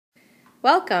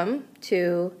Welcome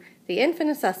to the Infant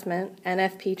Assessment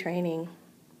NFP training.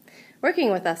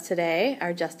 Working with us today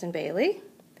are Justin Bailey,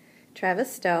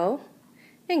 Travis Stowe,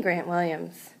 and Grant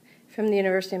Williams from the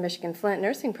University of Michigan-Flint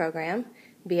Nursing Program,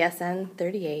 BSN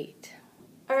 38.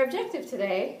 Our objective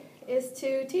today is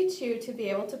to teach you to be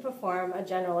able to perform a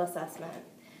general assessment.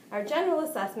 Our general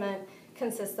assessment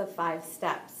consists of 5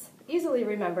 steps, easily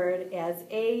remembered as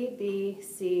A, B,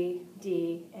 C,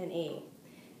 D, and E.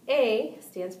 A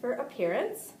stands for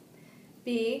appearance,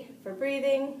 B for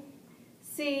breathing,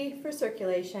 C for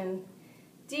circulation,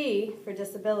 D for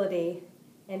disability,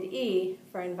 and E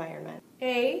for environment.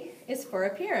 A is for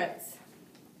appearance.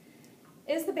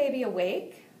 Is the baby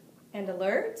awake and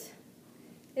alert?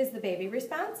 Is the baby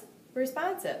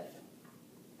responsive?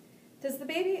 Does the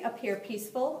baby appear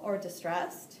peaceful or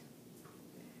distressed?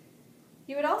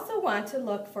 You would also want to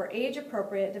look for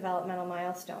age-appropriate developmental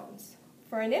milestones.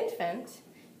 For an infant,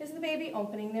 is the baby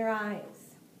opening their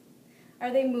eyes?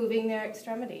 Are they moving their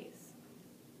extremities?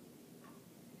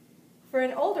 For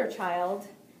an older child,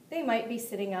 they might be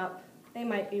sitting up, they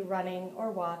might be running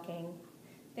or walking,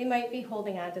 they might be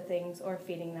holding on to things or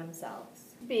feeding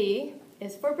themselves. B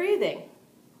is for breathing.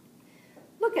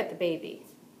 Look at the baby.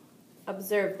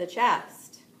 Observe the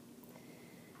chest.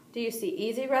 Do you see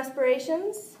easy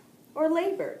respirations or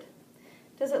labored?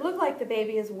 Does it look like the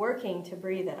baby is working to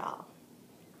breathe at all?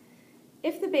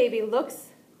 If the baby looks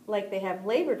like they have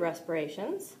labored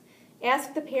respirations,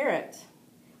 ask the parent,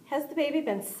 has the baby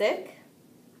been sick?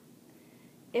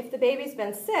 If the baby's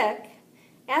been sick,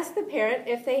 ask the parent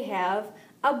if they have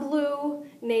a blue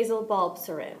nasal bulb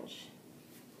syringe.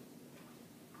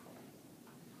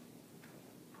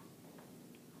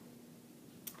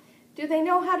 Do they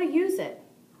know how to use it?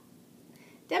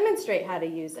 Demonstrate how to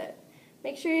use it.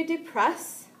 Make sure you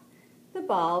depress the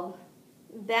bulb,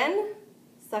 then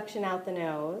suction out the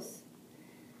nose,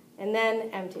 and then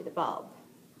empty the bulb.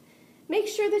 Make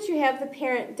sure that you have the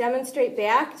parent demonstrate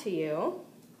back to you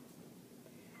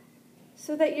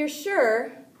so that you're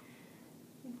sure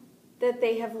that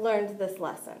they have learned this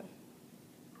lesson.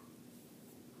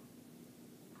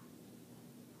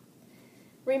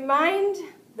 Remind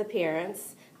the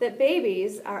parents that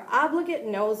babies are obligate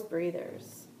nose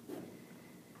breathers.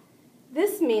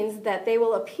 This means that they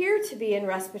will appear to be in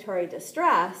respiratory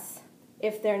distress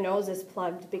if their nose is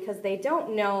plugged because they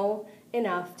don't know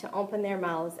enough to open their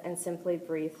mouths and simply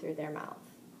breathe through their mouth.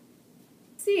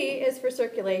 C is for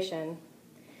circulation.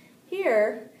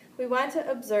 Here, we want to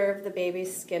observe the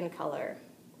baby's skin color.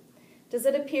 Does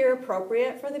it appear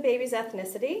appropriate for the baby's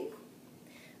ethnicity?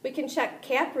 We can check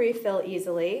cap refill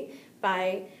easily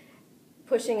by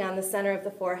pushing on the center of the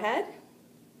forehead,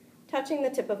 touching the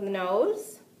tip of the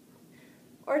nose,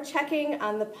 or checking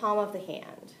on the palm of the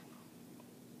hand.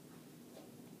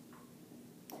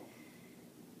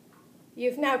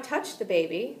 You've now touched the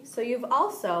baby, so you've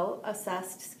also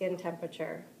assessed skin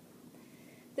temperature.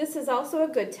 This is also a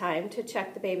good time to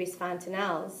check the baby's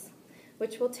fontanelles,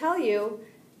 which will tell you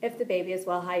if the baby is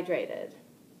well hydrated.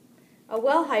 A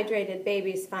well-hydrated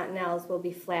baby's fontanelles will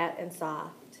be flat and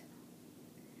soft.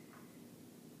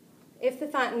 If the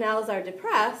fontanelles are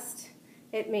depressed,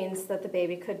 it means that the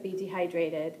baby could be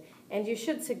dehydrated, and you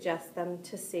should suggest them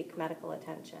to seek medical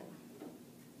attention.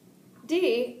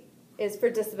 D is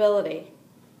for disability.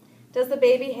 Does the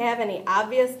baby have any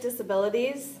obvious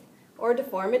disabilities or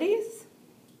deformities?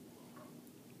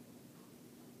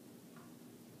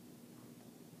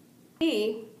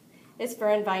 E is for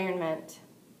environment.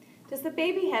 Does the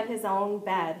baby have his own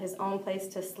bed, his own place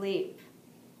to sleep?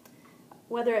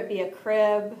 Whether it be a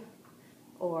crib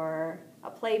or a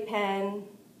playpen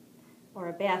or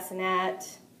a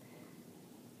bassinet,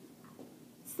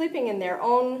 sleeping in their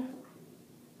own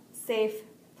safe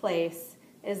place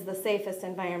is the safest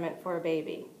environment for a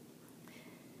baby.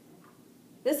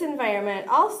 This environment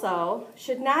also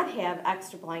should not have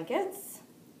extra blankets,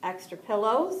 extra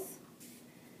pillows,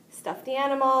 stuffed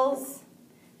animals.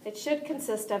 It should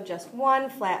consist of just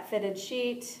one flat-fitted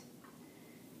sheet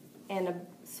and a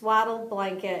swaddled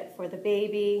blanket for the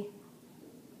baby,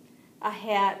 a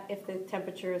hat if the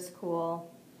temperature is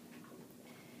cool.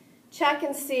 Check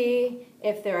and see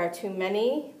if there are too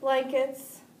many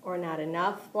blankets or not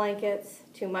enough blankets,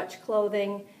 too much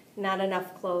clothing, not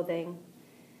enough clothing.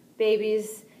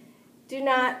 Babies do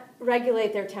not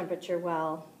regulate their temperature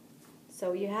well,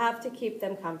 so you have to keep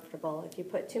them comfortable. If you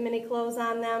put too many clothes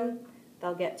on them,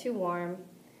 they'll get too warm.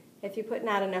 If you put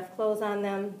not enough clothes on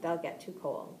them, they'll get too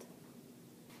cold.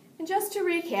 And just to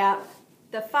recap,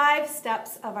 the 5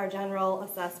 steps of our general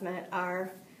assessment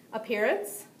are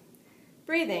appearance,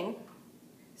 breathing,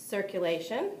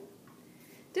 circulation,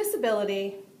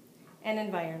 disability, and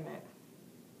environment.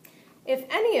 If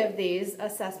any of these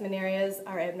assessment areas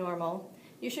are abnormal,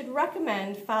 you should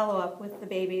recommend follow-up with the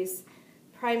baby's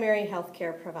primary health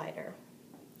care provider.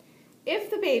 If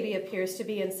the baby appears to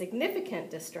be in significant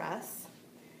distress,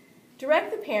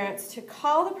 direct the parents to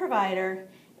call the provider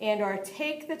and/or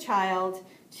take the child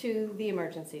to the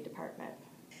emergency department.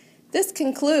 This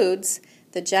concludes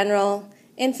the General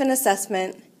Infant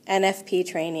Assessment NFP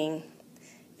training.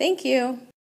 Thank you.